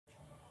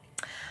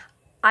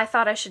I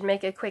thought I should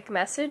make a quick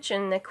message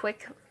and a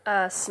quick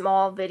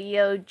small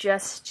video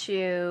just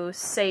to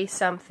say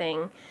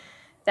something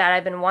that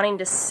I've been wanting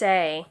to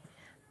say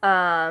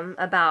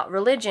about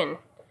religion.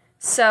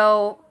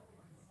 So,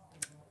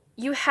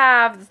 you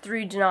have the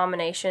three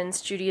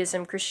denominations: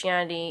 Judaism,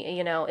 Christianity,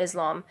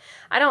 Islam.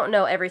 I don't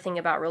know everything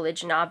about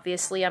religion,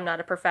 obviously. I'm not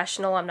a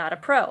professional, I'm not a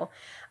pro.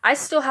 I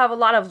still have a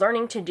lot of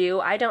learning to do.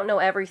 I don't know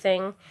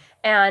everything.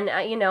 And,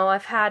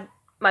 I've had,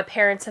 my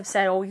parents have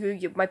said,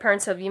 my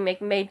parents have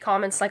made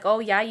comments like, oh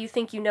yeah, you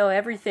think you know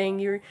everything,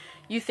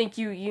 you think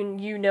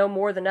you know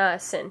more than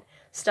us, and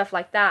stuff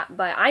like that.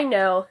 But I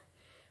know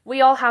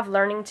we all have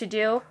learning to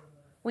do.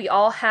 We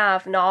all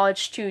have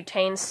knowledge to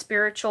attain.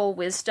 Spiritual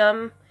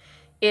wisdom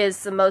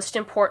is the most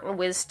important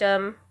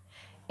wisdom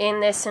in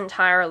this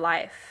entire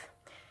life.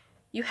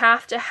 You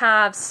have to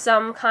have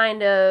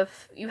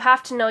you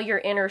have to know your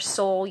inner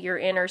soul, your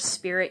inner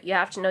spirit. You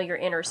have to know your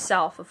inner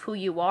self of who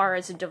you are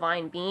as a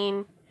divine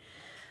being.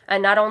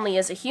 And not only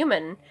as a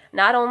human,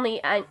 not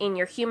only in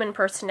your human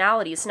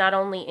personalities, not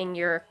only in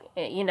your,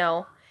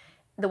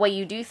 the way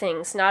you do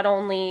things, not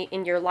only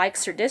in your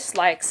likes or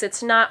dislikes.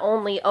 It's not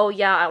only, oh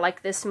yeah, I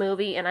like this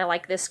movie and I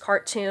like this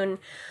cartoon,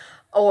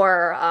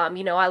 or,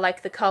 I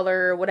like the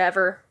color,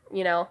 whatever,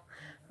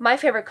 My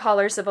favorite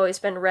colors have always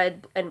been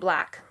red and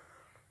black.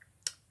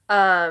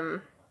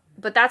 But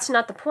that's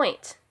not the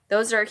point.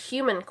 Those are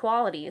human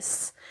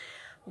qualities.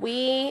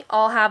 We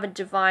all have a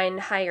divine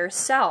higher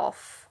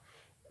self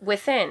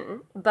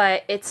within,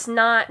 but it's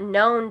not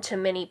known to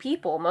many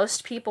people.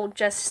 Most people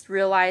just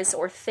realize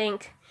or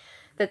think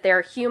that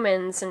they're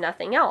humans and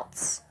nothing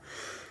else.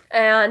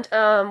 And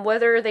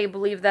whether they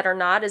believe that or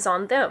not is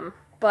on them.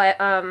 But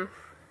I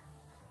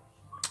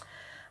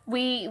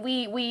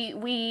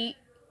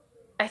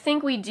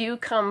think we do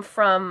come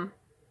from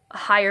a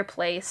higher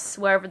place,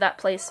 wherever that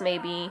place may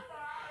be,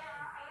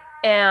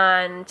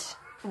 and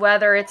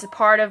whether it's a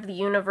part of the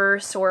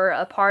universe or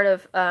a part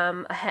of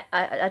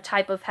a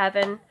type of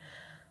heaven.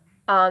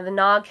 The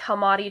Nag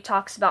Hammadi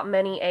talks about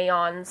many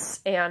aeons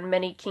and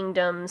many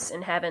kingdoms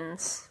and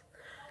heavens,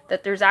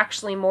 that there's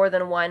actually more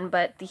than one,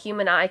 but the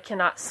human eye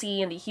cannot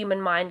see and the human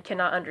mind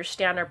cannot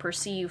understand or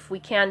perceive. We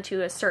can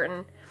to a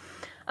certain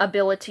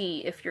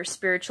ability if you're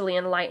spiritually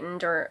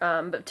enlightened, or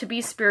but to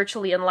be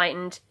spiritually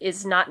enlightened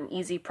is not an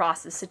easy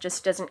process. It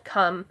just doesn't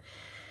come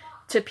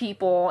to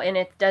people, and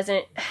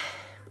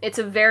it's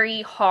a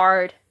very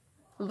hard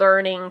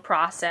learning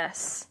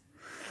process.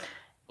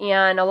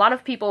 And a lot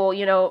of people,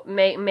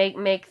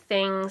 make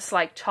things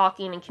like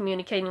talking and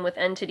communicating with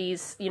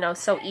entities,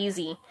 so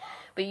easy.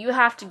 But you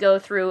have to go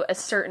through a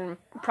certain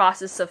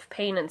process of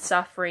pain and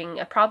suffering,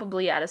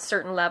 probably at a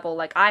certain level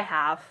like I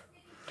have,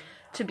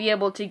 to be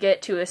able to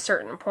get to a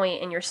certain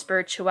point in your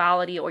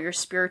spirituality or your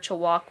spiritual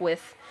walk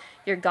with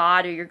your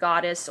God or your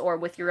goddess, or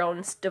with your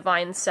own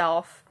divine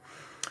self,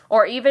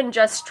 or even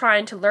just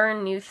trying to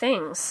learn new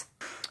things.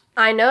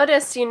 I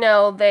noticed,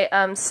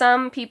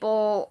 some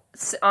people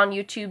on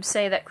YouTube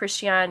say that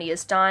Christianity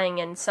is dying,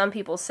 and some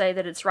people say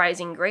that it's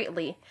rising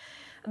greatly.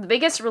 The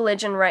biggest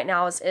religion right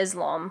now is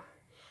Islam.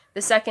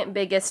 The second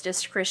biggest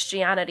is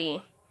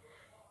Christianity.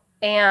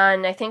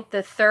 And I think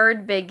the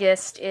third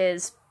biggest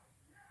is,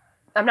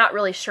 I'm not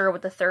really sure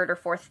what the third or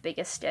fourth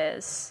biggest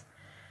is.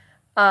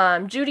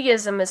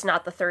 Judaism is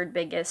not the third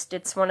biggest.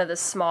 It's one of the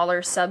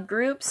smaller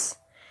subgroups.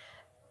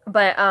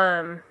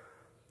 But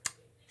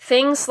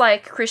things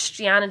like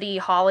Christianity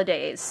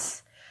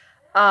holidays,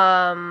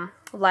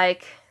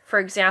 like, for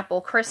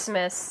example,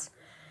 Christmas.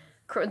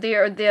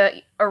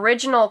 The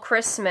original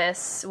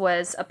Christmas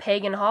was a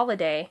pagan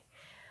holiday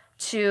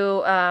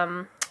to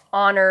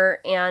honor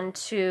and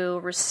to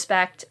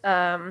respect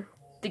the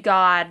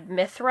god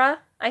Mithra,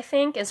 I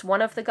think, is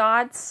one of the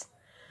gods.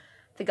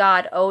 The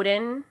god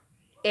Odin,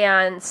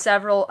 and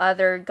several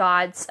other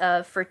gods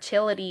of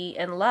fertility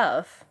and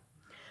love.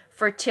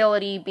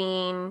 Fertility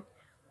being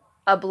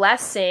a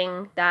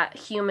blessing that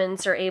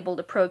humans are able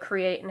to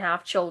procreate and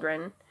have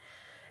children.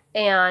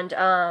 And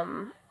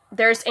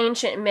there's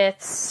ancient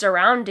myths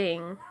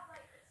surrounding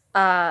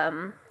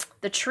the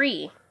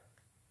tree.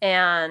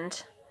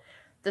 And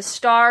the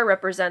star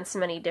represents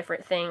many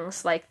different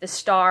things, like the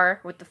star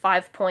with the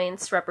 5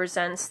 points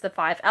represents the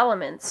 5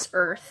 elements: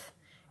 earth,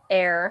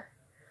 air,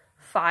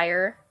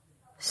 fire,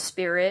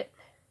 spirit.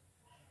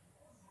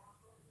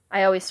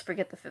 I always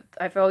forget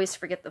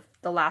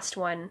the last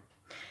one.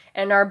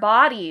 And our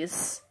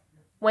bodies,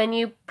 when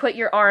you put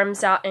your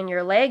arms out and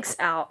your legs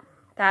out,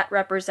 that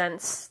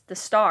represents the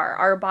star.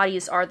 Our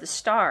bodies are the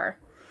star.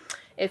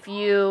 If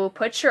you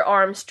put your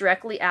arms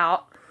directly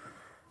out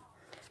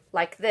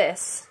like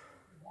this,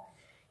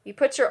 you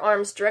put your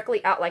arms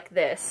directly out like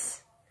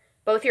this,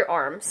 both your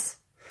arms.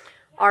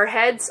 Our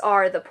heads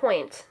are the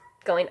point,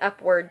 going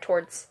upward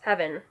towards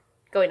heaven,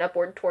 going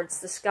upward towards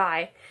the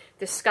sky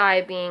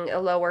being a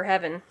lower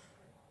heaven.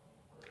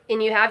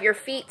 And you have your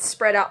feet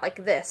spread out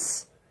like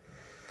this.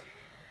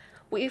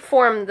 We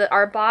form,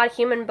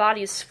 human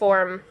bodies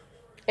form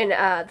in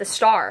the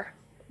star.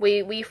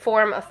 We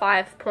form a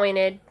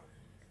 5-pointed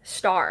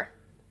star,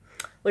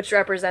 which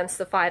represents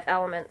the 5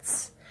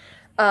 elements.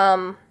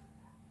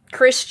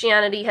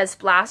 Christianity has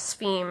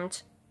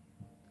blasphemed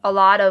a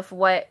lot of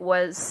what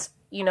was,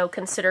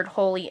 considered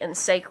holy and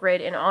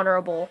sacred and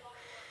honorable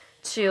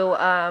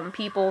to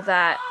people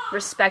that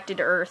respected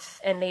earth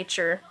and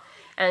nature,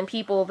 and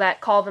people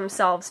that call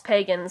themselves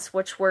pagans,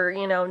 which were,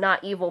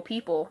 not evil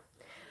people.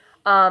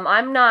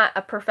 I'm not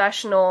a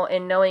professional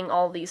in knowing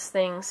all these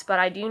things, but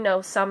I do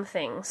know some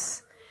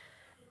things.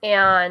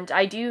 And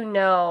I do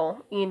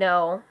know,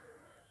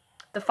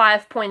 the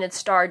 5-pointed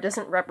star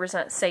doesn't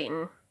represent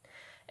Satan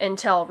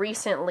until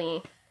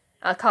recently,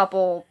 a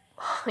couple,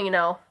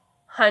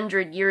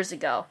 100 years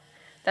ago.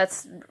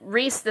 That's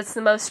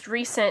the most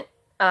recent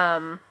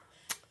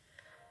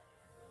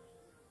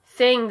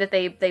thing that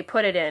they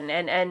put it in.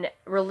 And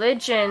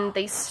religion,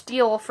 they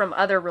steal from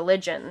other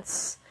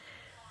religions.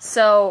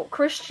 So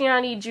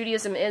Christianity,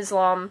 Judaism,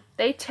 Islam,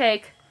 they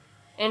take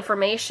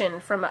information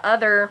from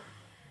other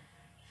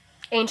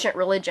ancient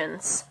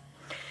religions.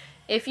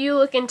 If you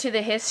look into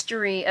the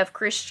history of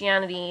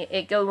Christianity,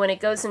 when it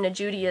goes into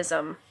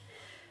Judaism,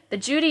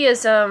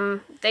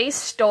 they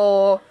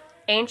stole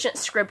ancient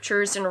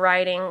scriptures and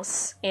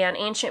writings and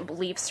ancient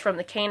beliefs from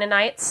the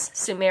Caananites,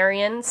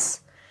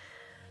 Sumerians,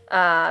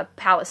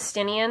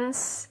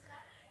 Palestinians,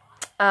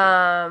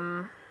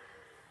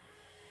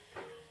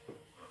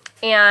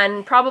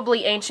 and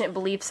probably ancient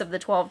beliefs of the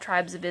 12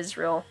 tribes of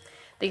Israel.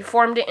 They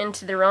formed it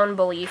into their own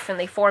belief, and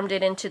they formed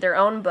it into their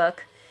own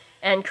book,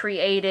 and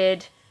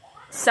created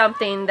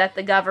something that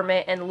the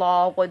government and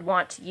law would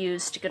want to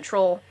use to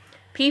control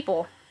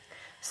people.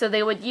 So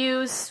they would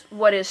use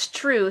what is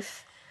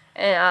truth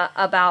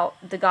about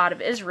the God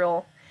of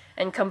Israel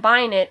and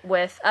combine it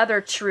with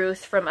other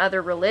truth from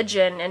other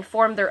religion and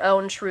form their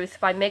own truth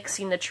by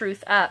mixing the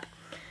truth up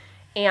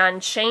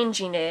and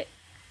changing it,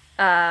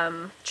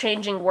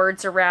 changing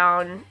words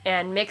around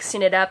and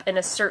mixing it up in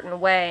a certain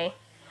way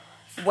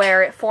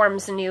where it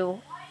forms a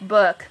new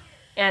book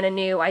and a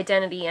new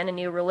identity and a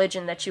new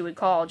religion that you would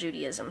call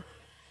Judaism.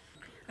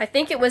 I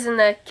think it was in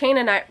the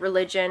Canaanite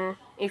religion,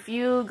 if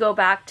you go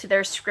back to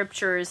their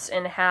scriptures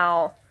and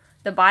how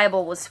the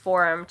Bible was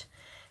formed,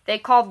 they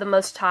called the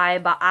Most High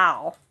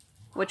Baal,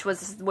 which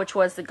was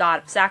the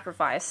god of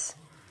sacrifice,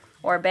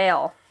 or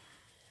Baal,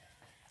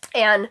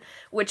 and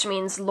which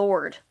means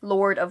Lord,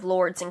 Lord of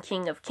lords and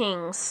King of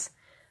kings,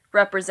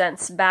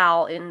 represents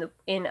Baal in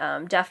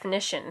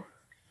definition.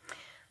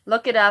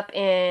 Look it up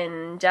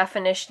in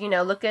definition,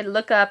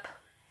 look up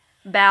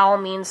Baal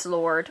means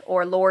Lord,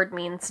 or Lord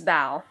means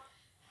Baal,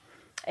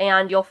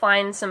 and you'll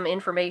find some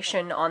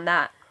information on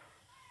that.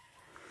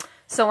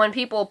 So when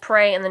people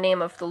pray in the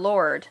name of the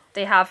Lord,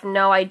 they have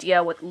no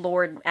idea what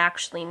Lord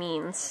actually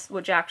means,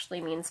 which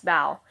actually means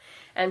Baal.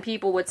 And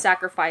people would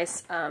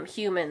sacrifice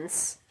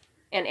humans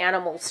and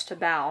animals to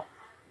Baal.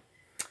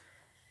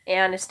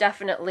 And it's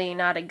definitely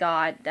not a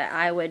god that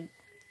I would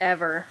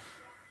ever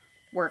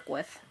work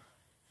with.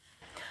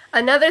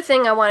 Another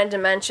thing I wanted to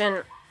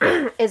mention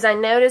is I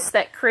noticed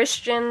that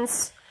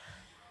Christians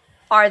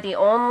are the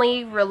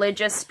only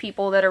religious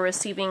people that are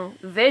receiving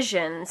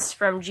visions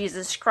from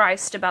Jesus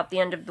Christ about the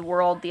end of the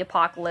world, the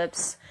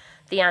apocalypse,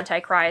 the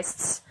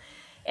antichrists.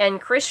 And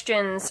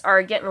Christians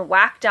are getting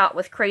whacked out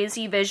with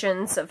crazy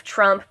visions of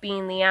Trump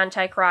being the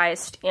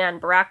antichrist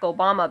and Barack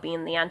Obama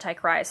being the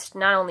antichrist.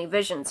 Not only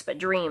visions, but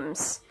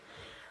dreams.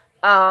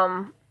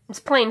 It's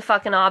plain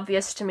fucking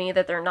obvious to me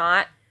that they're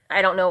not.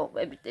 I don't know,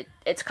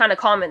 it's kind of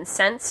common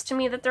sense to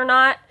me that they're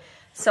not.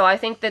 So I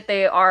think that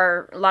a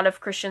lot of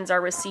Christians are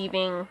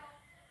receiving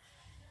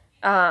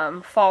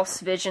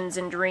false visions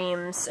and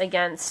dreams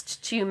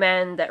against two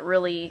men that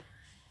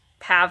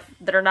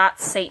are not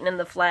Satan in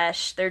the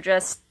flesh. They're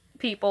just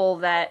people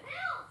that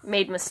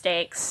made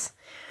mistakes.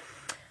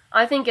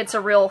 I think it's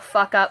a real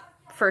fuck up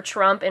for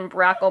Trump and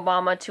Barack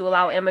Obama to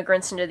allow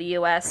immigrants into the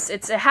U.S.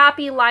 It's a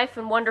happy life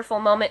and wonderful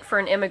moment for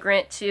an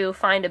immigrant to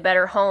find a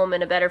better home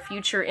and a better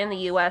future in the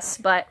U.S.,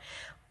 but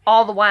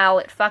all the while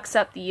it fucks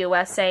up the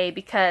USA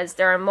because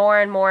there are more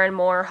and more and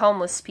more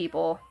homeless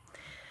people.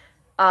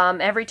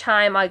 Every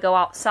time I go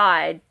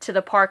outside to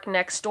the park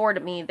next door to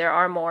me, there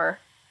are more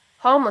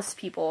homeless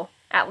people.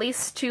 At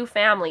least 2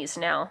 families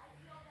now.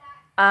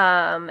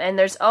 And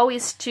there's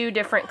always 2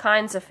 different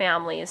kinds of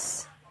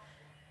families.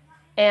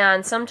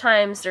 And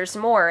sometimes there's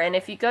more. And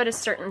if you go to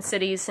certain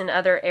cities in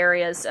other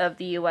areas of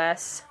the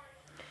U.S.,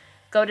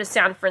 go to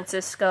San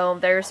Francisco,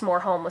 there's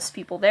more homeless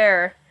people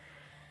there.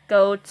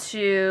 Go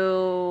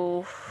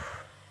to...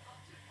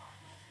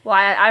 Well,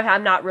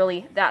 I'm not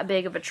really that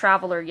big of a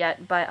traveler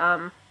yet,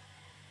 but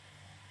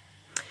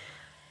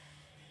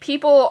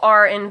people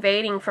are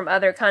invading from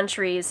other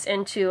countries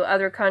into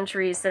other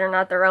countries that are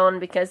not their own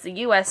because the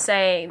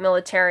USA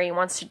military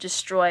wants to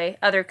destroy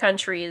other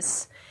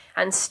countries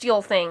and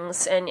steal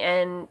things,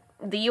 and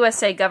the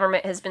USA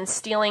government has been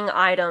stealing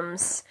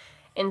items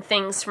and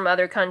things from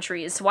other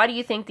countries. Why do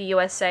you think the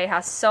USA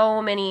has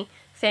so many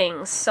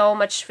things, so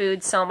much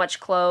food, so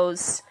much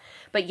clothes,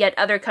 but yet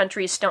other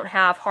countries don't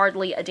have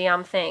hardly a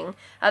damn thing?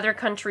 Other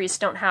countries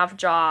don't have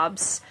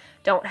jobs,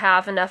 don't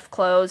have enough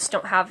clothes,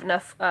 don't have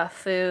enough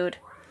food.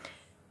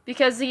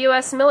 Because the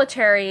U.S.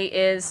 military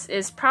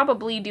is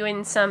probably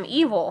doing some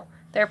evil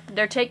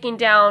They're taking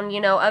down,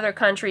 other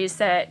countries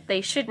that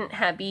they shouldn't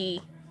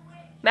be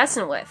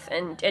messing with,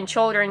 and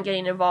children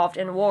getting involved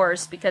in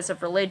wars because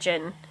of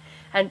religion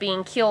and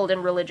being killed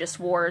in religious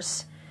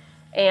wars.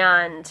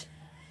 And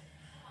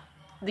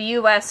the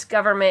U.S.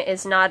 government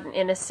is not an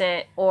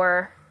innocent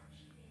or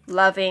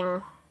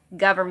loving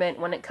government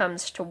when it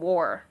comes to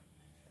war.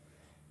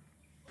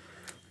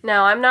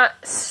 Now, I'm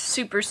not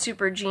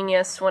super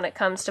genius when it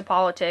comes to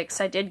politics.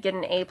 I did get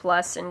an A+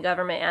 in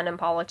government and in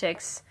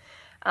politics,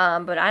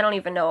 but I don't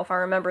even know if I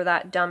remember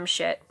that dumb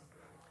shit.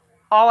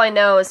 All I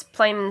know is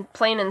plain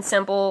and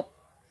simple,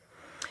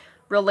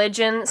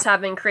 religions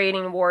have been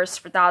creating wars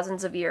for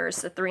thousands of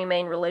years. The three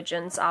main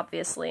religions,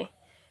 obviously.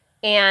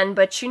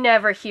 But you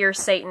never hear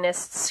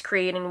Satanists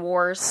creating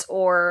wars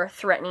or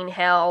threatening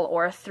hell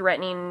or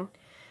threatening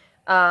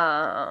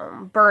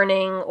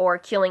burning or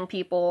killing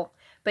people.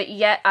 But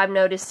yet I'm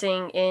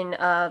noticing in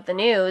the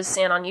news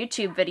and on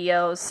YouTube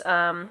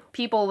videos,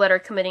 people that are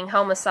committing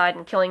homicide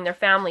and killing their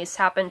families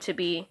happen to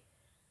be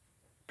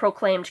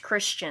proclaimed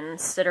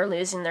Christians that are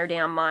losing their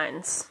damn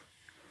minds.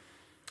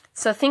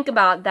 So think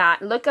about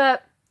that. Look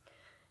up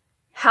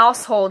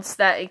households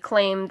that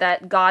claim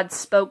that God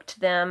spoke to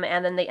them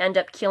and then they end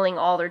up killing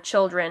all their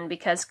children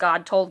because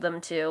God told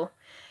them to.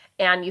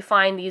 And you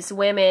find these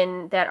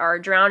women that are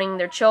drowning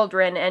their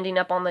children ending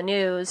up on the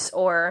news,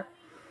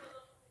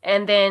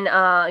 and then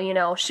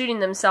shooting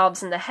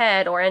themselves in the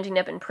head or ending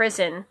up in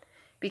prison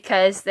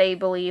because they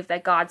believe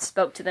that God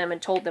spoke to them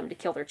and told them to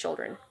kill their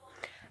children.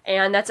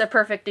 And that's a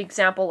perfect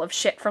example of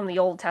shit from the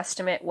Old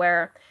Testament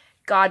where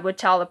God would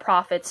tell the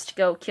prophets to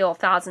go kill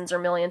thousands or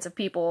millions of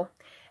people,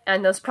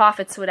 and those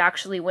prophets would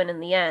actually win in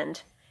the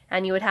end.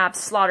 And you would have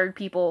slaughtered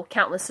people,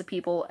 countless of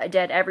people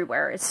dead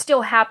everywhere. It's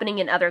still happening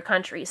in other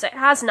countries. It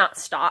has not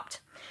stopped.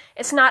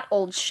 It's not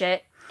old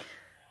shit.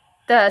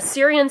 The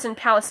Syrians and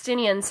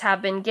Palestinians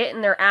have been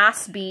getting their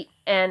ass beat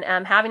and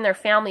having their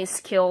families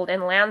killed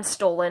and land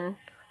stolen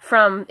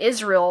from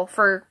Israel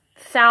for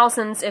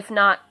thousands, if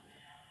not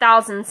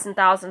thousands and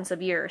thousands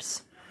of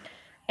years.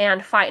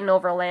 And fighting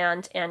over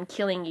land and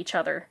killing each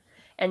other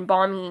and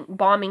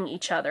bombing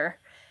each other.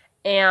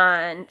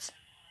 And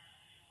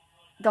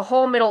the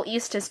whole Middle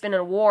East has been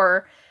in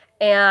war,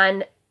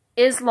 and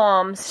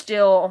Islam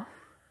still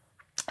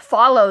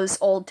follows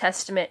Old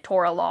Testament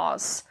Torah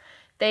laws.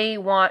 They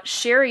want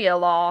Sharia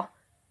law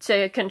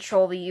to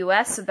control the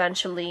U.S.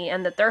 eventually,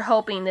 and that they're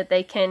hoping that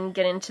they can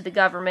get into the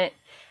government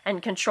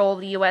and control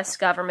the U.S.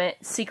 government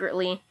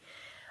secretly.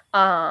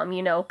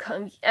 And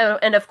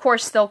of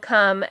course they'll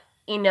come,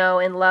 in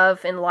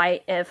love and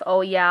light of,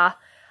 oh yeah,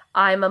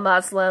 I'm a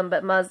Muslim,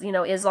 but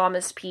Islam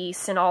is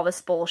peace and all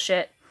this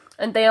bullshit.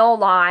 And they'll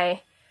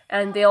lie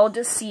and they'll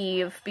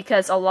deceive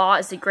because Allah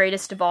is the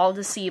greatest of all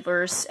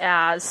deceivers,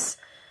 as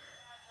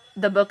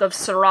the book of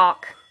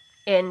Sirach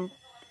in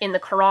the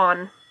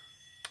Quran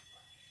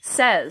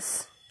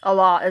says.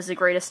 Allah is the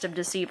greatest of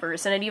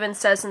deceivers. And it even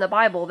says in the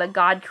Bible that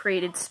God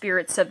created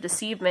spirits of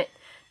deceivement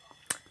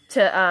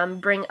to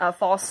bring a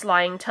false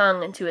lying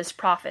tongue into his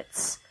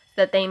prophets,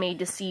 that they may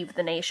deceive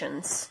the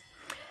nations,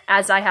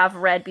 as I have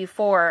read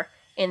before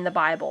in the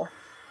Bible.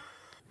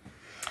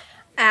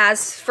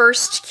 As 1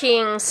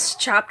 Kings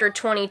chapter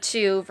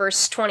 22,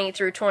 verse 20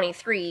 through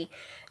 23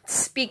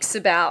 speaks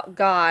about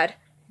God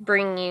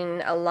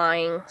bringing a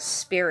lying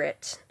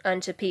spirit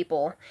unto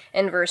people.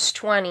 In verse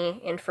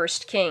 20 in 1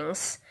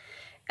 Kings,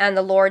 and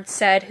the Lord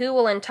said, who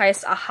will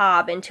entice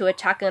Ahab into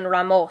attacking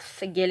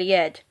Ramoth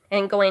Gilead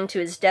and going to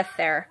his death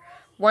there?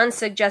 One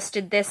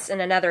suggested this and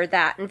another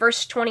that. In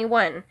verse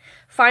 21,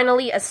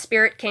 finally a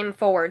spirit came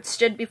forward,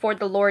 stood before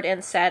the Lord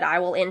and said, I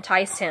will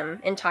entice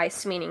him.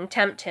 Entice meaning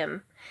tempt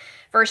him.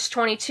 Verse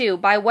 22,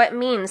 by what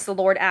means, the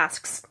Lord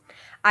asks.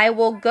 I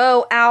will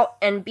go out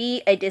and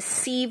be a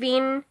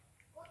deceiving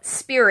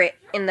spirit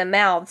in the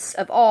mouths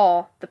of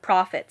all the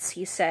prophets,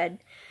 he said.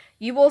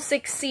 You will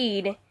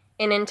succeed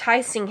in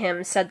enticing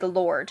him, said the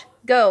Lord.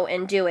 Go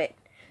and do it.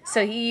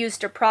 So he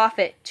used a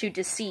prophet to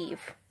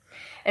deceive.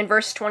 In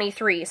verse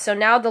 23, so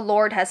now the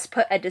Lord has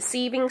put a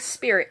deceiving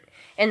spirit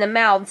in the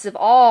mouths of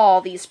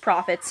all these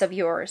prophets of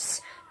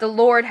yours. The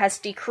Lord has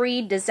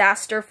decreed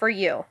disaster for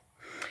you.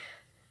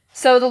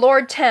 So the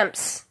Lord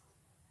tempts.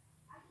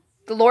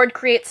 The Lord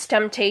creates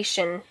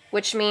temptation,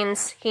 which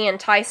means he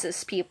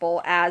entices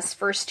people, as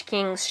 1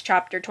 Kings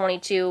chapter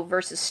 22,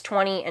 verses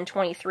 20 and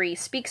 23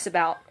 speaks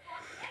about.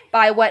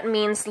 By what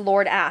means, the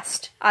Lord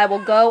asked. I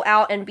will go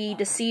out and be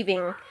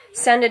deceiving.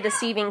 Send a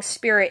deceiving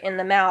spirit in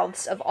the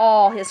mouths of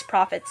all his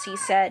prophets, he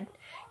said.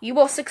 You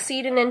will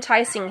succeed in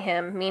enticing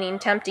him, meaning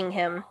tempting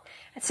him,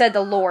 said the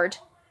Lord.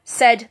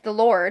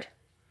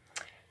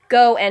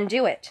 Go and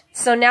do it.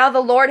 So now the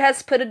Lord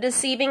has put a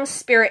deceiving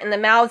spirit in the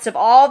mouths of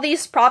all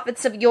these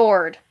prophets of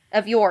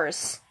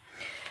yours.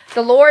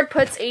 The Lord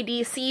puts a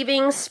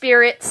deceiving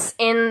spirits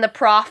in the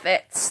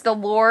prophets, the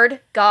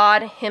Lord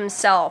God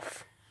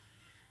himself.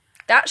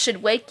 That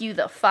should wake you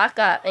the fuck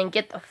up and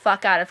get the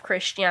fuck out of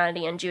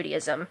Christianity and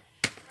Judaism.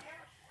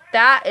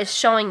 That is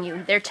showing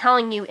you. They're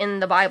telling you in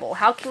the Bible.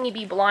 How can you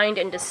be blind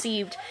and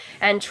deceived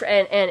and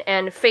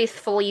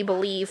faithfully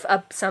believe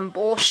some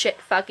bullshit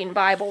fucking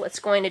Bible that's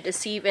going to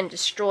deceive and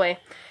destroy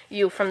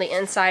you from the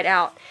inside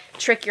out,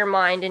 trick your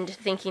mind into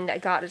thinking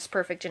that God is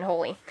perfect and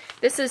holy?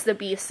 This is the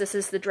beast, this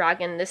is the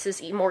dragon, this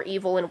is more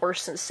evil and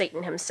worse than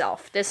Satan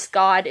himself. This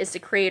God is the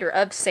creator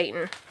of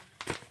Satan.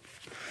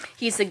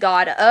 He's the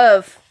God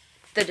of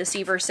the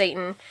deceiver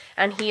Satan,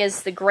 and he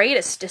is the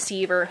greatest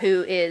deceiver,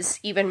 who is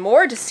even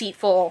more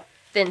deceitful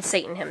than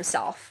Satan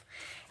himself.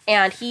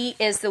 And he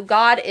is the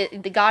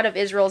God of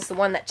Israel, is the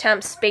one that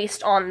tempts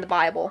based on the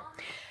Bible.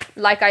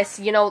 Like I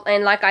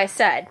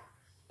said,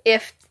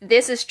 if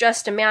this is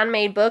just a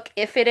man-made book,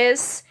 if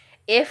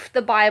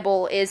the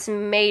Bible is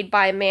made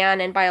by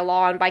man and by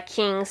law and by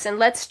kings, and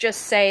let's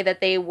just say that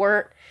they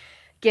weren't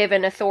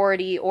given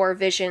authority or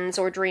visions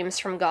or dreams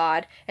from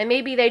God, and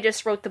maybe they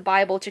just wrote the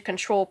Bible to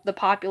control the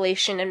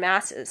population and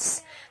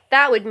masses,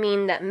 that would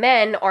mean that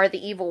men are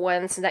the evil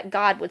ones and that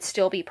God would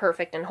still be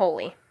perfect and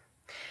holy.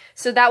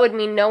 So that would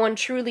mean no one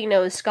truly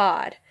knows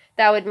God.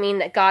 That would mean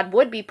that God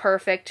would be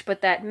perfect,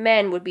 but that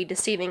men would be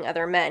deceiving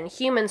other men.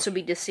 Humans would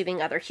be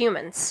deceiving other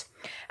humans.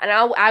 And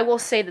I will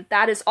say that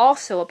that is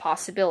also a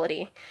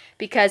possibility,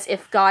 because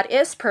if God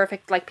is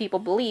perfect like people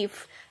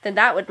believe, then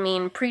that would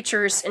mean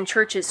preachers and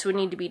churches would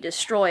need to be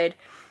destroyed,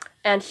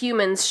 and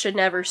humans should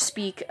never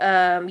speak,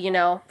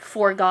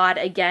 for God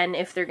again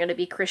if they're going to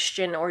be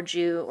Christian or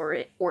Jew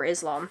or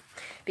Islam,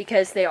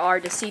 because they are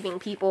deceiving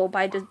people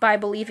by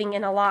believing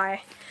in a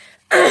lie.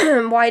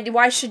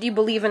 Why should you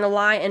believe in a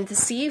lie and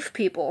deceive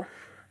people?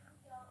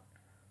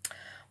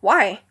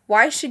 Why?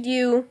 Why should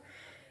you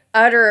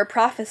utter a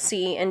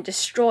prophecy and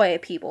destroy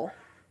people?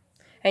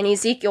 In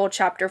Ezekiel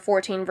chapter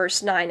 14,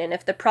 verse 9, and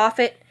if the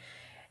prophet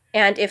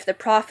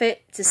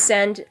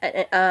descend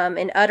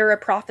and utter a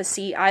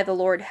prophecy, I, the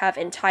Lord, have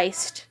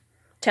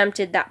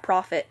tempted that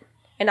prophet,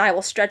 and I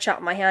will stretch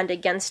out my hand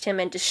against him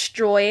and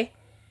destroy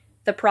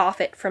the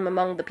prophet from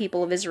among the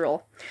people of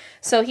Israel.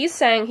 So he's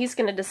saying he's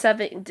going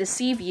to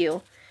deceive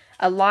you,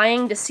 a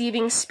lying,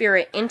 deceiving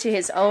spirit, into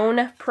his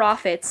own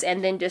prophets,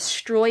 and then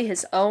destroy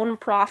his own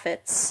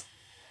prophets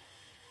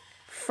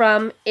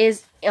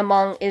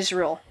among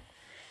Israel.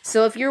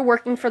 So if you're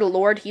working for the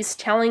Lord, he's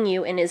telling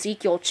you in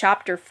Ezekiel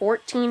chapter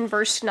 14,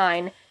 verse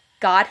 9,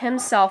 God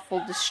himself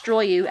will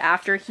destroy you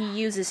after he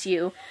uses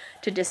you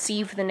to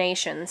deceive the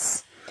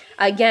nations.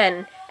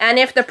 Again, and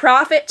if the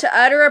prophet to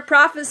utter a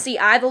prophecy,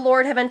 I, the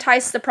Lord, have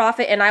enticed the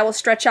prophet, and I will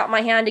stretch out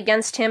my hand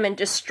against him and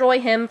destroy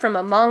him from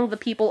among the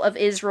people of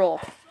Israel.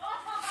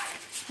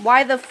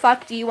 Why the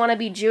fuck do you want to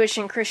be Jewish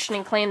and Christian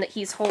and claim that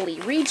he's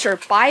holy? Read your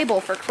Bible,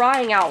 for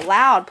crying out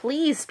loud,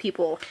 please,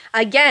 people.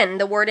 Again,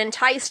 the word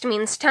enticed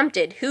means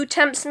tempted. Who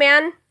tempts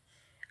man?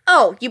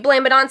 Oh, you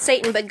blame it on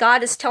Satan, but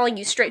God is telling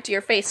you straight to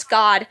your face,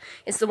 God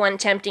is the one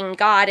tempting,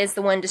 God is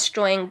the one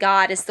destroying,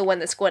 God is the one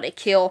that's going to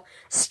kill,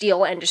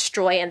 steal, and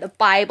destroy, and the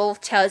Bible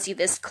tells you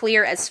this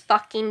clear as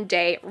fucking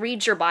day.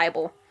 Read your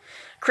Bible.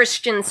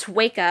 Christians,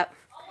 wake up.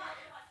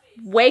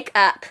 Wake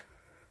up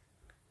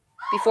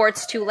before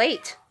it's too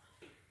late.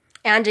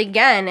 And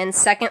again in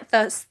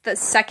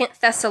 2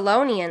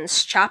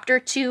 Thessalonians chapter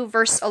 2,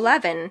 verse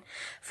 11,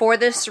 for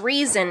this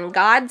reason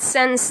God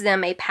sends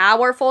them a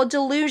powerful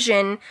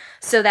delusion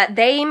so that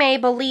they may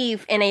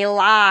believe in a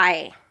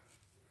lie.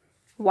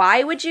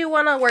 Why would you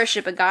want to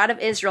worship a God of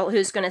Israel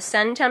who's going to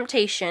send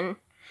temptation,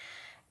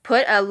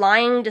 put a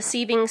lying,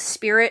 deceiving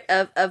spirit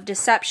of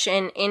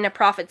deception in a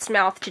prophet's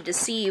mouth to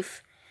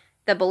deceive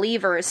the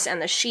believers and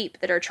the sheep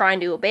that are trying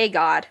to obey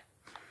God?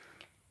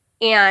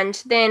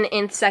 And then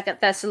in 2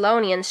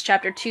 Thessalonians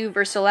chapter 2,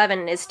 verse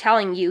 11 is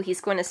telling you he's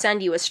going to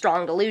send you a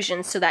strong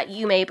delusion so that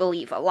you may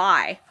believe a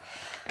lie.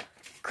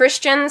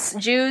 Christians,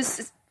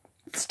 Jews,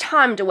 it's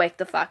time to wake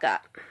the fuck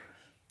up.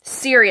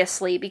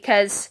 Seriously,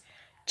 because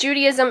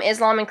Judaism,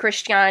 Islam, and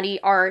Christianity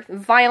are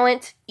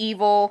violent,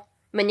 evil,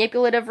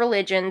 manipulative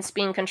religions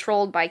being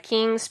controlled by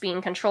kings,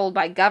 being controlled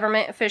by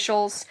government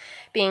officials,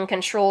 being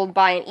controlled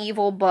by an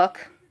evil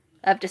book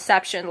of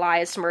deception,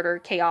 lies, murder,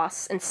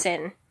 chaos, and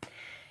sin.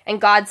 And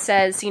God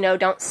says,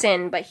 don't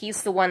sin, but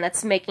he's the one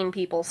that's making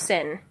people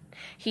sin.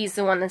 He's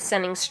the one that's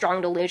sending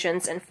strong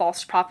delusions and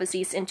false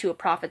prophecies into a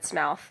prophet's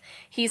mouth.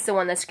 He's the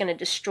one that's going to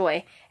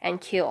destroy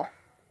and kill.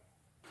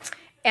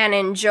 And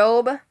in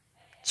Job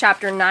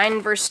chapter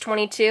 9, verse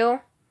 22,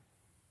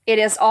 it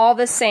is all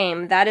the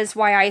same. That is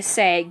why I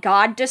say,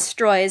 God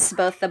destroys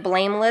both the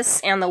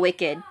blameless and the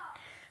wicked.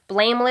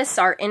 Blameless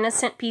are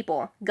innocent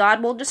people.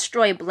 God will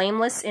destroy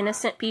blameless,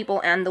 innocent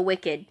people and the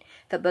wicked.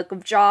 The book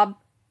of Job,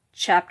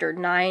 chapter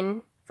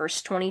 9,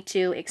 verse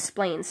 22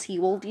 explains he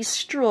will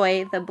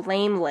destroy the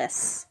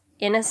blameless,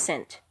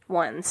 innocent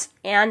ones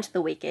and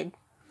the wicked.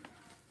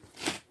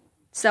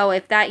 So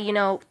if that,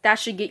 that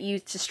should get you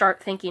to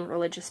start thinking,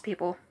 religious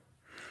people.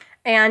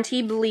 And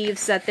he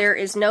believes that there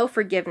is no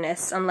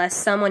forgiveness unless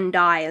someone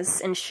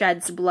dies and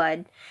sheds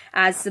blood,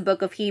 as the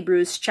book of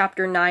Hebrews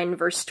chapter 9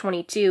 verse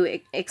 22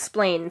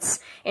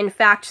 explains. In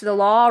fact, the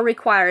law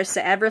requires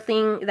that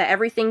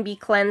everything be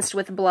cleansed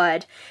with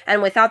blood,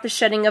 and without the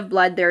shedding of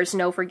blood there is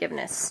no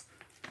forgiveness.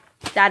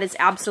 That is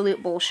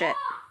absolute bullshit.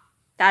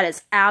 That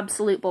is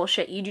absolute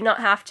bullshit. You do not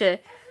have to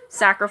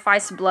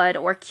sacrifice blood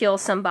or kill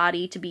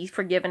somebody to be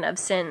forgiven of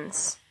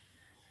sins.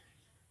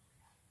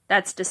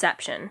 That's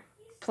deception.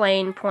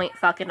 Plain, point,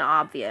 fucking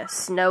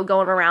obvious. No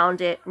going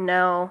around it.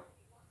 No.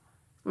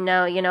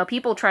 No, you know,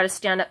 people try to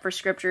stand up for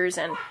scriptures,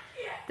 and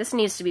this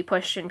needs to be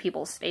pushed in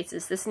people's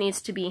faces. This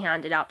needs to be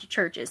handed out to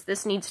churches.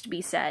 This needs to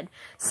be said.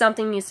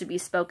 Something needs to be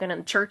spoken,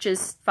 and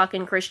churches,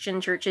 fucking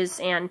Christian churches,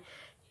 and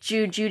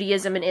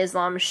Judaism and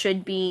Islam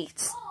should be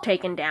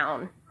taken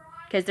down.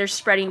 Because they're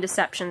spreading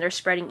deception, they're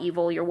spreading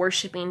evil, you're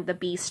worshiping the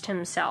beast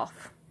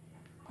himself.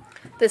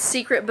 The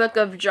secret book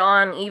of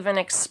John even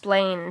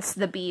explains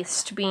the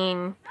beast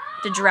being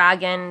the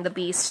dragon, the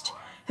beast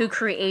who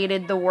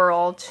created the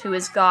world, who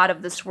is God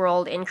of this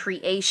world, in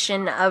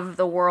creation of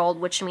the world,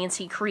 which means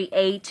he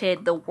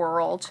created the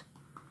world.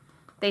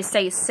 They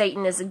say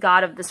Satan is a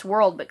god of this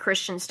world, but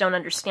Christians don't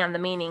understand the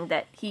meaning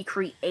that he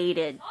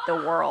created the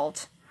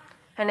world.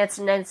 And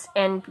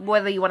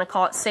whether you want to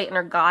call it Satan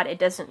or God, it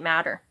doesn't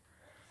matter.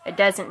 It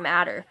doesn't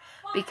matter,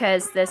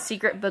 because the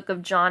secret book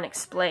of John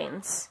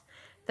explains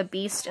the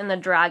beast and the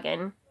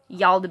dragon,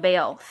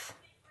 bealiefs.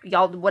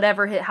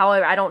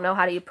 However, I don't know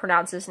how to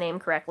pronounce his name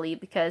correctly,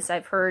 because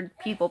I've heard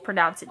people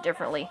pronounce it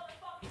differently.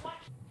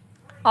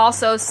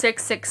 Also,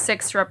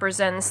 666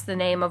 represents the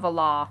name of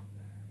Allah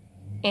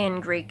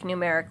in Greek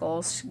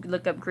numericals.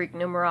 Look up Greek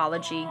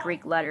numerology,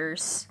 Greek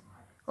letters.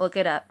 Look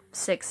it up.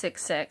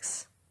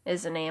 666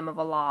 is the name of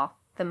Allah,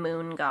 the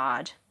moon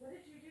god.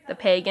 The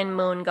pagan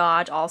moon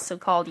god, also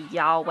called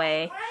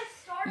Yahweh,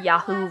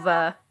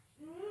 Yahuwah,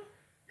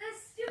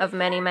 of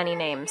many, many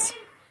names.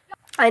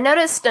 I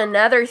noticed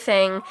another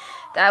thing,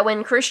 that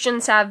when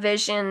Christians have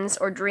visions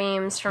or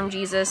dreams from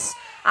Jesus,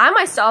 I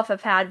myself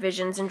have had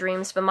visions and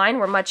dreams, but mine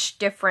were much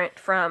different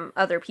from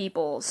other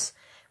people's.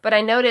 But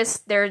I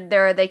noticed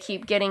they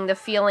keep getting the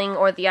feeling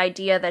or the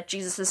idea that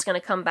Jesus is going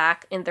to come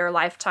back in their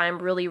lifetime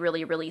really,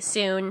 really, really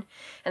soon,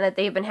 and that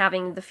they've been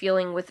having the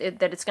feeling with it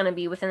that it's going to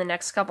be within the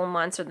next couple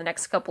months or the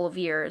next couple of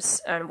years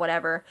and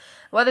whatever.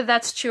 Whether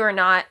that's true or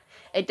not,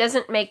 it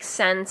doesn't make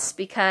sense,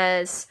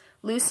 because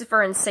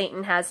Lucifer and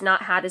Satan has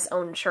not had his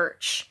own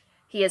church.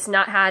 He has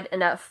not had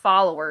enough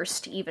followers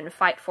to even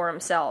fight for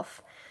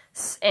himself.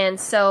 And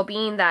so,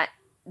 being that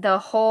the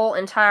whole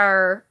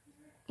entire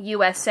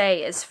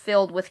USA is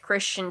filled with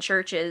Christian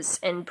churches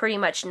and pretty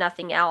much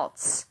nothing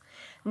else.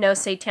 No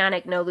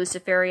satanic, no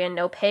Luciferian,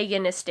 no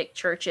paganistic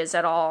churches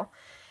at all.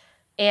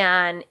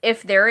 And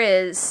if there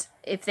is,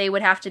 if they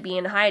would have to be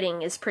in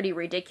hiding, is pretty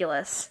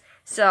ridiculous.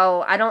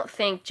 So I don't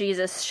think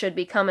Jesus should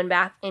be coming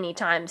back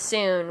anytime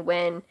soon,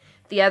 when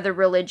the other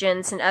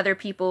religions and other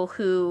people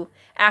who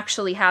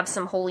actually have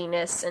some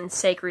holiness and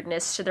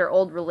sacredness to their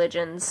old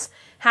religions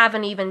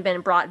haven't even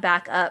been brought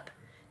back up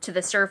to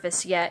the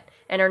surface yet,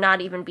 and are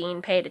not even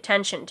being paid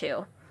attention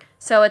to.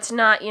 So it's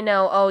not, you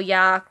know, oh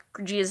yeah,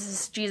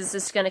 Jesus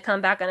is going to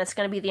come back and it's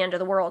going to be the end of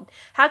the world.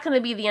 How can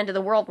it be the end of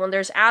the world when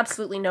there's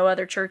absolutely no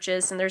other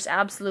churches and there's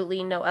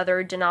absolutely no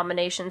other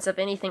denominations of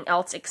anything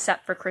else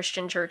except for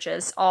Christian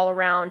churches all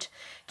around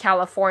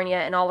California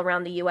and all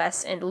around the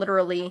US, and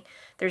literally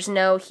there's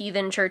no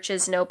heathen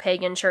churches, no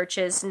pagan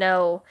churches,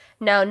 no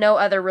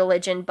other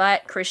religion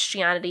but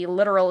Christianity,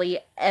 literally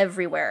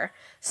everywhere.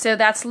 So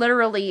that's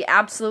literally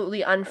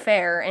absolutely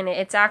unfair, and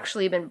it's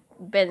actually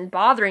been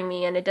bothering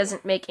me, and it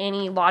doesn't make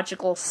any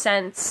logical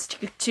sense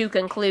to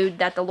conclude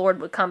that the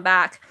Lord would come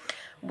back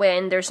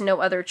when there's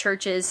no other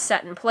churches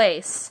set in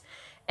place.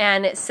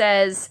 And it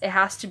says it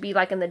has to be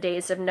like in the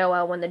days of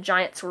Noah when the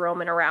giants were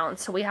roaming around.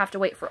 So we have to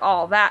wait for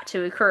all that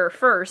to occur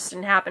first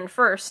and happen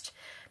first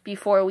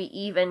before we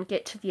even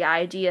get to the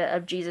idea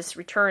of Jesus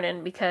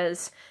returning,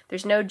 because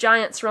there's no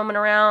giants roaming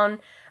around.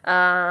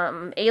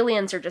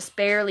 Aliens are just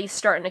barely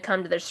starting to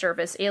come to their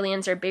surface.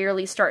 Aliens are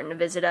barely starting to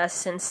visit us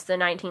since the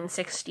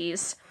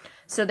 1960s.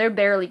 So they're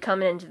barely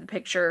coming into the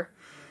picture.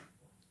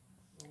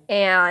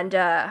 And,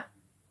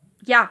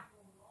 yeah.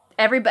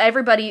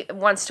 Everybody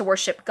wants to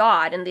worship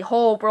God, and the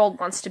whole world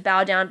wants to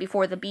bow down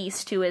before the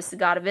beast, who is the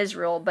God of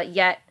Israel, but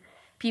yet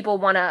people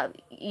want to,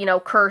 you know,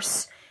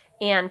 curse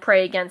and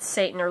pray against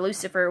Satan or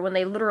Lucifer when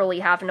they literally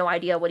have no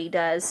idea what he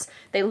does.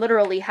 They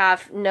literally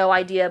have no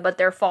idea, but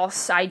they're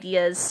false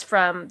ideas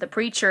from the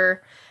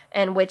preacher,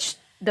 in which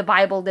the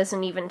Bible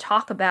doesn't even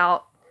talk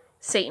about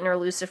Satan or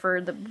Lucifer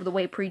the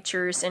way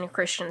preachers and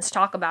Christians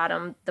talk about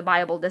them. The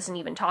Bible doesn't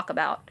even talk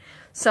about.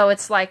 So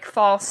it's like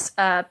false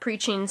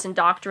preachings and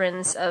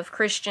doctrines of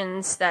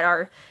Christians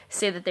that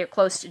say that they're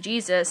close to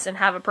Jesus and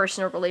have a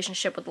personal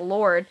relationship with the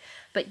Lord,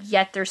 but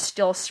yet they're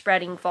still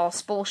spreading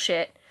false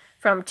bullshit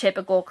from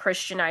typical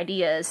Christian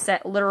ideas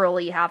that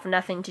literally have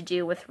nothing to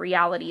do with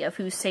reality of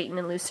who Satan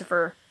and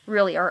Lucifer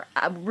really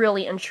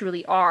and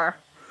truly are.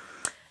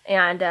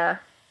 And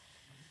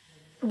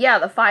yeah,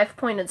 the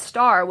five-pointed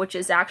star, which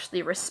is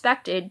actually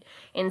respected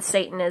in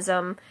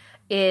Satanism,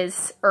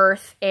 is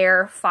earth,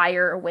 air,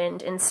 fire,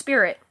 wind, and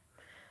spirit.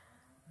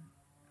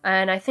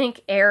 And I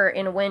think air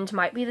and wind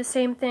might be the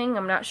same thing.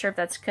 I'm not sure if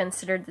that's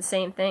considered the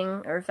same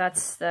thing, or if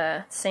that's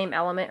the same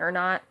element or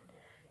not.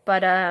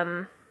 But,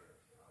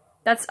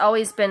 That's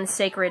always been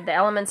sacred. The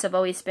elements have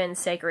always been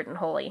sacred and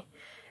holy.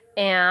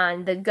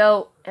 And the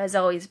goat has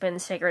always been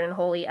sacred and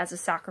holy as a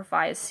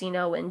sacrifice,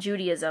 in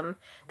Judaism.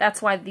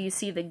 That's why you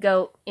see the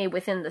goat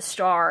within the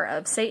star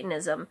of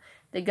Satanism.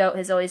 The goat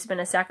has always been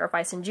a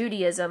sacrifice in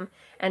Judaism,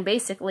 and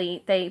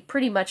basically they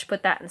pretty much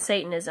put that in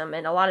Satanism,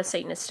 and a lot of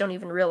Satanists don't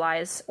even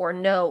realize or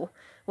know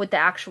what the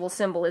actual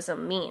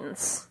symbolism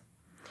means.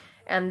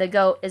 And the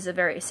goat is a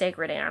very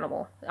sacred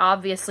animal.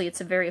 Obviously,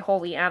 it's a very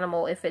holy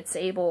animal if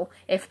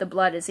the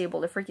blood is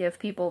able to forgive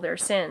people their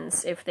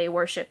sins, if they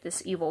worship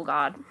this evil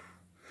god.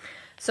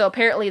 So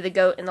apparently the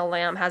goat and the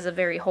lamb has a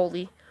very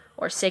holy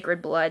or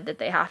sacred blood that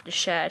they have to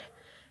shed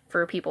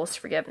for people's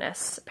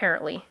forgiveness,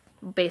 apparently,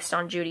 based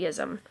on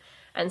Judaism.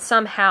 And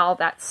somehow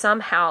that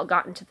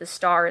got into the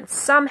star and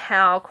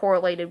somehow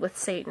correlated with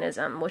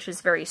Satanism, which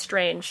is very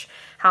strange,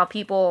 how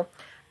people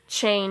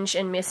change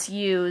and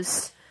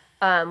misuse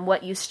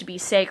what used to be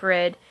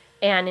sacred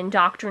and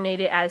indoctrinate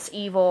it as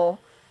evil,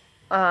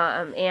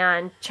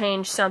 and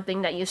change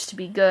something that used to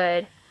be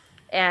good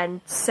and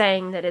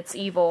saying that it's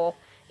evil,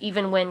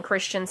 even when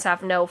Christians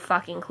have no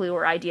fucking clue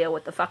or idea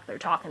what the fuck they're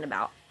talking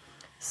about.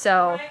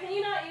 So, can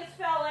you not use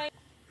spelling?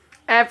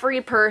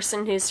 Every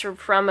person who's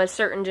from a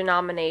certain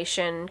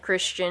denomination,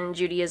 Christian,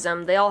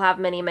 Judaism, they all have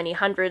many, many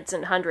hundreds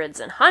and hundreds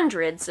and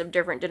hundreds of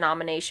different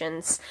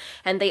denominations,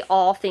 and they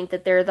all think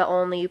that they're the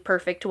only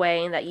perfect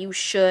way, and that you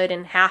should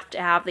and have to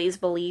have these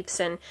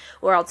beliefs, and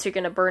or else you're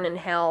going to burn in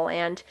hell,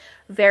 and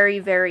very,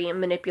 very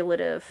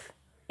manipulative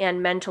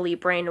and mentally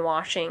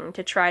brainwashing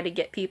to try to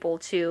get people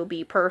to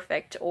be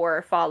perfect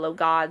or follow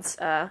God's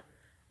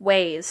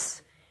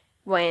ways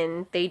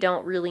when they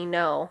don't really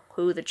know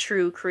who the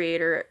true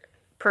creator,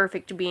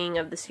 perfect being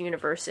of this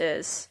universe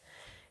is,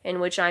 in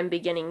which I'm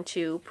beginning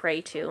to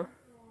pray to,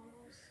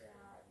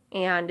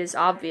 and is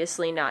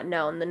obviously not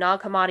known. The Nag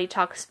Hammadi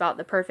talks about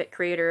the perfect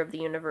creator of the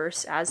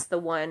universe as the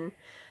one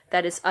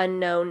that is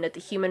unknown, that the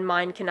human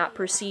mind cannot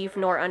perceive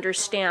nor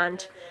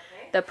understand,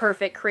 the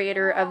perfect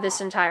creator of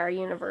this entire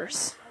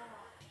universe.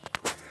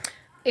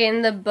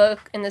 In the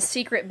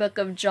secret book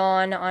of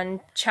John, on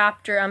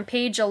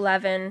page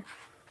 11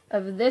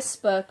 of this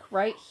book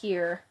right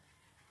here,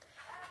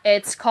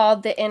 it's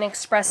called the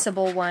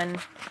Inexpressible One,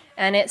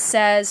 and it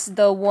says,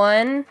 the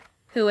one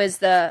who is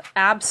the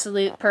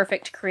absolute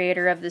perfect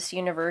creator of this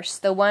universe,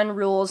 the one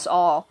rules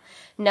all.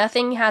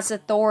 Nothing has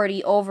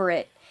authority over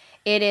it.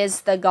 It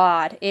is the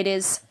God. It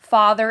is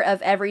Father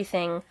of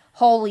everything,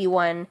 Holy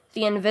One,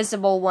 the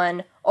Invisible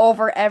One,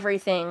 over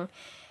everything.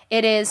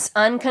 It is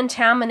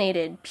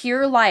uncontaminated,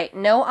 pure light.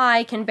 No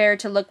eye can bear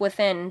to look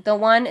within. The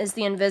one is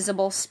the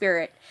invisible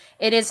spirit.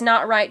 It is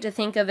not right to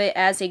think of it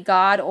as a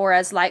god or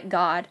as like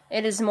God.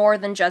 It is more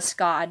than just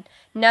God.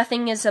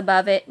 Nothing is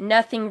above it.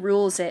 Nothing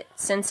rules it,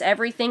 since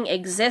everything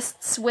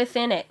exists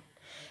within it.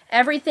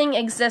 Everything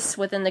exists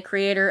within the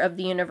creator of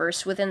the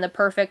universe, within the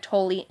perfect,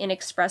 holy,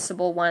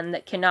 inexpressible one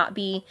that cannot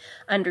be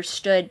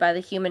understood by the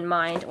human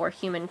mind or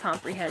human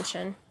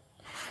comprehension.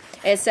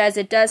 It says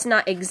it does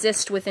not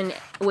exist within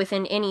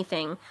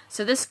anything.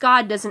 So this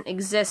God doesn't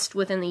exist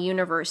within the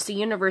universe. The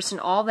universe and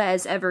all that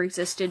has ever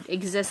existed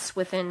exists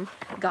within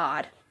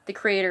God, the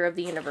creator of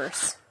the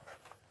universe.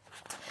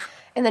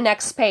 In the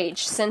next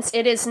page, since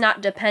it is not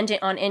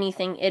dependent on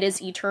anything, it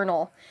is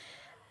eternal.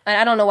 And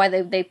I don't know why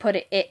they put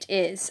it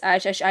is. I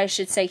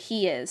should say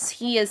he is.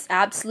 He is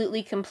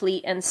absolutely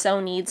complete and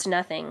so needs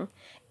nothing.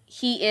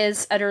 He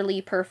is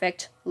utterly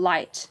perfect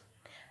light.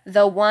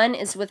 The one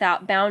is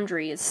without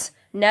boundaries.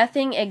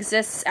 Nothing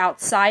exists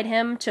outside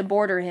him to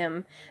border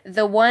him.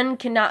 The one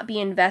cannot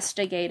be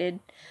investigated.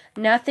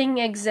 Nothing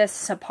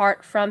exists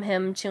apart from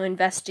him to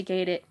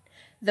investigate it.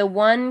 The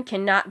one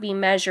cannot be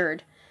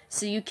measured.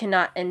 So you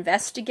cannot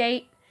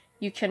investigate,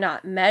 you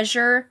cannot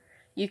measure,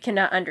 you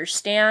cannot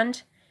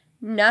understand.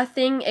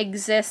 Nothing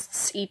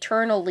exists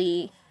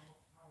eternally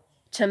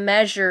to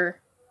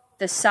measure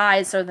the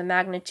size or the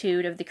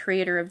magnitude of the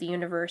creator of the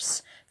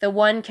universe. The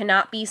one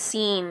cannot be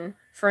seen,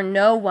 for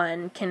no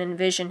one can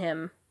envision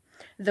him.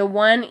 The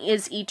one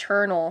is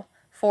eternal,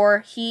 for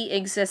he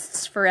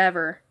exists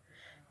forever.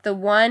 The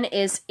one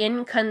is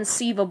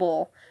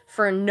inconceivable,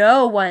 for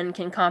no one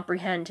can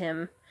comprehend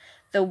him.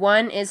 The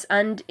one is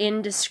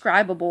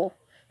indescribable,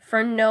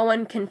 for no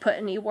one can put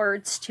any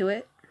words to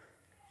it.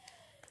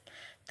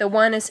 The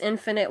one is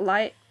infinite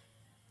light,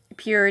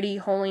 purity,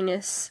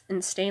 holiness,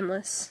 and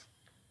stainless.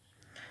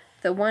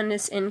 The one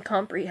is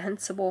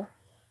incomprehensible,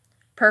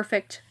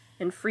 perfect,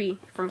 and free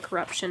from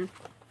corruption.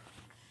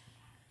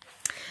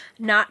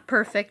 Not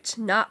perfect,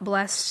 not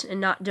blessed, and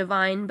not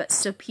divine, but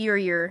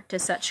superior to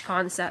such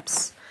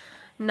concepts.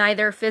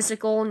 Neither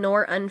physical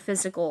nor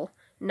unphysical,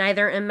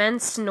 neither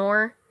immense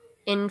nor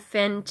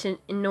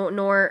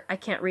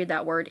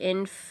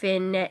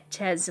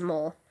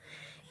infinitesimal.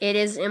 It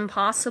is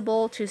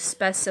impossible to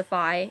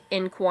specify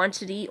in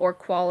quantity or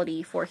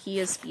quality, for he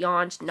is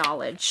beyond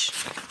knowledge.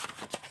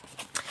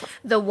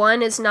 The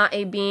one is not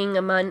a being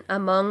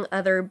among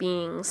other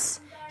beings.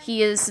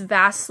 He is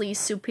vastly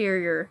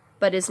superior,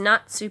 but is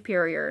not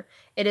superior.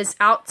 It is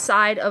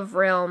outside of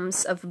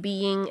realms of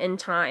being and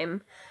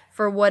time,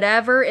 For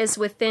whatever is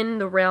within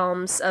the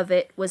realms of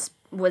it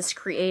was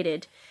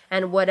created,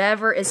 and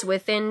whatever is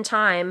within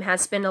time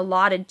has been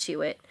allotted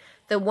to it.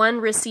 The one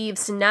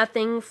receives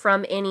nothing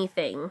from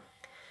anything.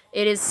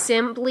 He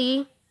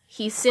simply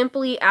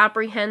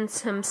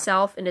apprehends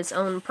himself in his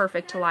own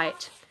perfect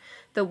light.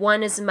 The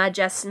one is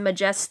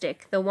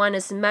majestic, the one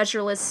is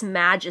measureless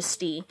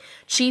majesty,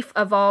 chief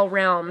of all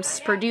realms,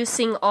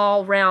 producing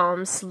all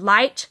realms,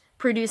 light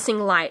producing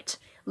light,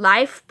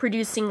 life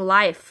producing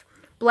life,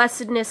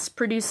 blessedness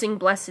producing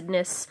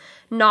blessedness,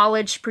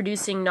 knowledge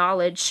producing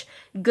knowledge,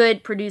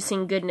 good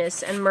producing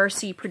goodness, and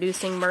mercy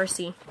producing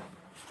mercy.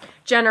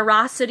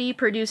 Generosity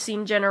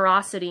producing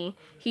generosity.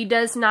 He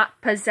does not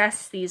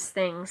possess these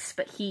things,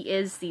 but he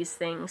is these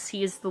things.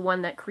 He is the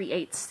one that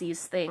creates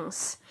these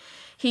things.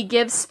 He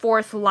gives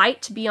forth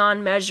light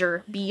beyond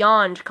measure,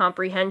 beyond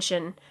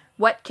comprehension.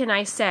 What can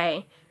I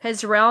say?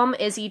 His realm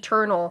is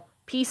eternal,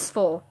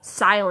 peaceful,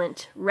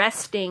 silent,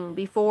 resting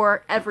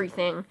before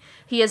everything.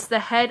 He is the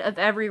head of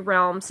every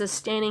realm,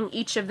 sustaining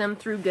each of them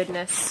through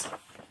goodness.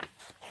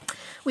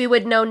 We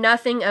would know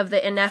nothing of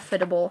the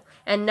ineffable,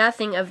 and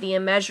nothing of the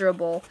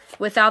immeasurable,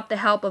 without the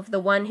help of the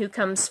one who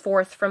comes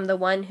forth from the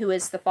one who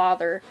is the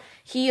Father.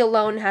 He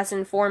alone has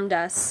informed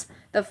us.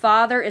 The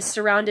Father is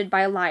surrounded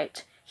by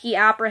light. He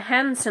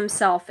apprehends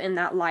himself in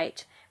that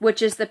light,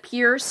 which is the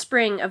pure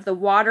spring of the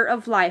water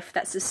of life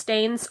that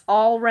sustains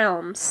all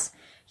realms.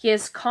 He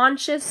is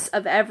conscious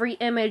of every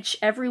image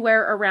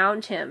everywhere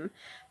around him,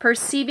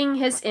 perceiving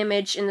his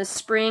image in the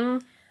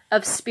spring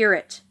of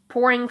spirit,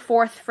 pouring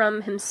forth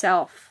from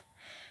himself.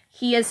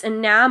 He is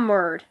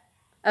enamored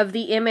of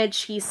the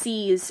image he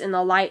sees in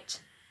the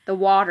light, the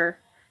water,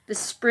 the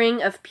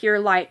spring of pure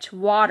light,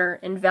 water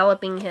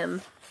enveloping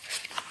him.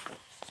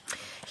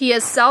 He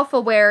is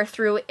self-aware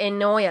through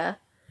Enoia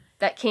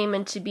that came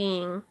into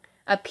being,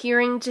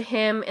 appearing to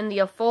him in the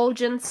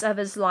effulgence of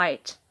his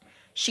light.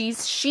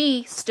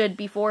 She stood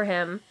before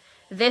him.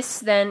 This,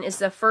 then, is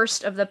the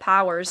first of the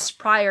powers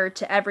prior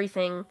to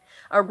everything,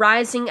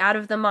 arising out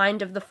of the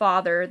mind of the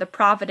Father, the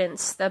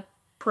providence, the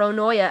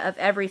pronoia of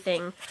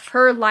everything.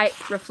 Her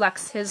light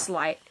reflects his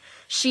light.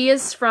 She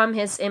is from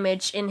his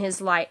image in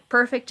his light,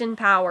 perfect in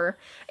power,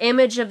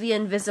 image of the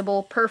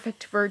invisible,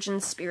 perfect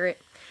virgin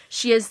spirit.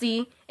 She is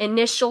the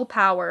initial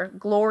power,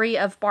 glory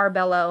of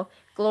Barbello,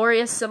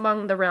 glorious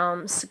among the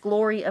realms,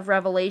 glory of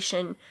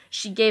revelation.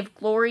 She gave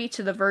glory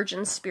to the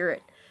virgin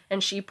spirit,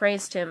 and she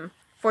praised him,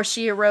 for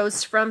she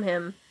arose from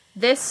him.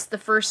 This, the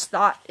first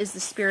thought, is the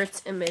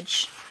spirit's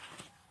image.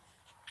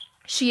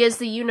 She is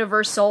the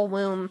universal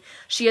womb.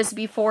 She is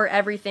before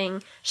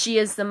everything. She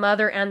is the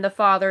mother and the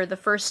father, the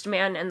first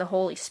man and the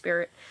Holy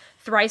Spirit.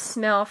 Thrice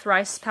male,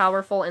 thrice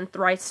powerful, and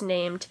thrice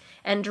named,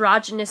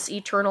 androgynous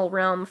eternal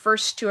realm,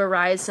 first to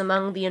arise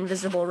among the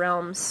invisible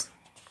realms.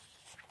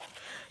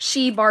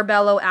 She,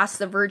 Barbello, asked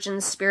the Virgin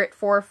Spirit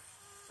for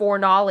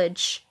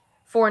foreknowledge.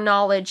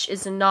 Foreknowledge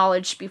is a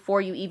knowledge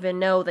before you even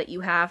know that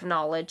you have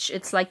knowledge.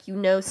 It's like you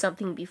know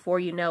something before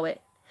you know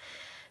it.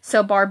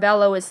 So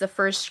Barbello is the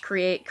first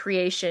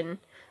creation,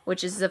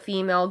 which is the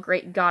female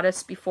great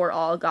goddess before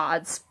all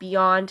gods,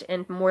 beyond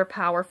and more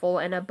powerful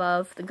and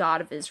above the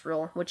God of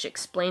Israel, which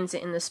explains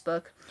it in this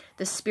book.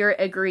 The Spirit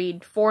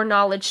agreed.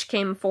 Foreknowledge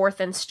came forth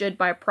and stood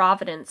by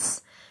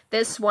providence.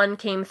 This one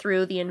came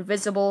through the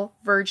invisible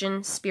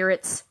Virgin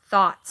Spirit's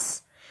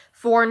thoughts.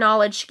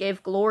 Foreknowledge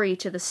gave glory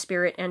to the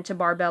Spirit and to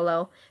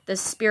Barbello, the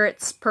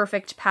Spirit's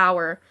perfect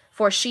power,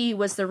 for she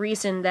was the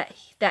reason that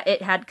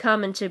it had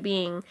come into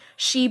being.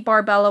 She,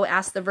 Barbello,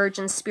 asked the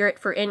Virgin Spirit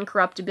for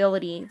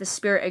incorruptibility. The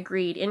Spirit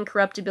agreed.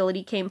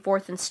 Incorruptibility came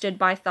forth and stood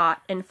by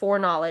thought and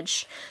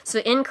foreknowledge. So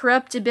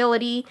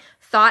incorruptibility,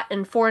 thought,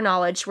 and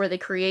foreknowledge were the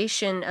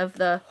creation of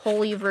the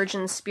Holy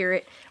Virgin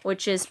Spirit,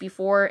 which is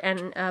before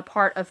and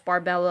part of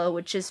Barbello,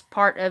 which is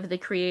part of the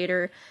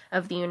creator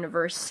of the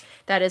universe.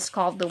 That is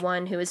called the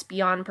one who is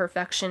beyond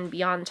perfection,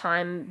 beyond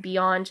time,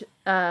 beyond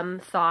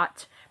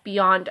thought,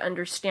 beyond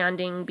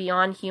understanding,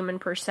 beyond human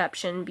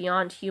perception,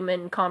 beyond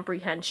human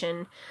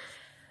comprehension,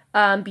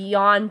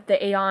 beyond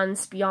the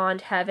aeons, beyond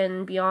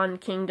heaven,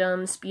 beyond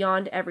kingdoms,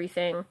 beyond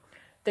everything.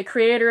 The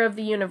creator of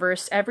the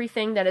universe,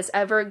 everything that has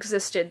ever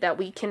existed that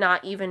we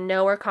cannot even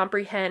know or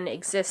comprehend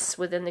exists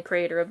within the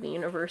creator of the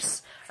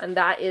universe. And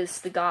that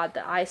is the God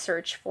that I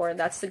search for.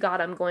 That's the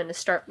God I'm going to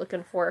start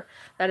looking for.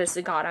 That is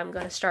the God I'm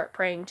going to start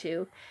praying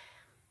to.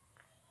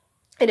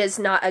 It is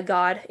not a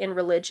God in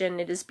religion.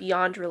 It is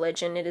beyond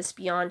religion. It is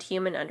beyond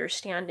human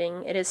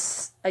understanding. It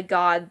is a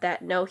God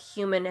that no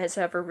human has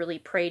ever really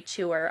prayed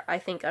to or, I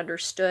think,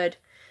 understood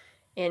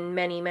in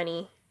many,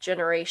 many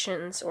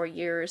generations or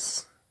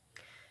years.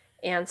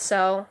 And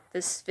so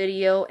this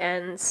video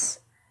ends,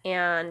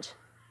 and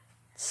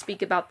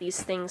speak about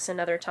these things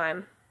another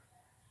time.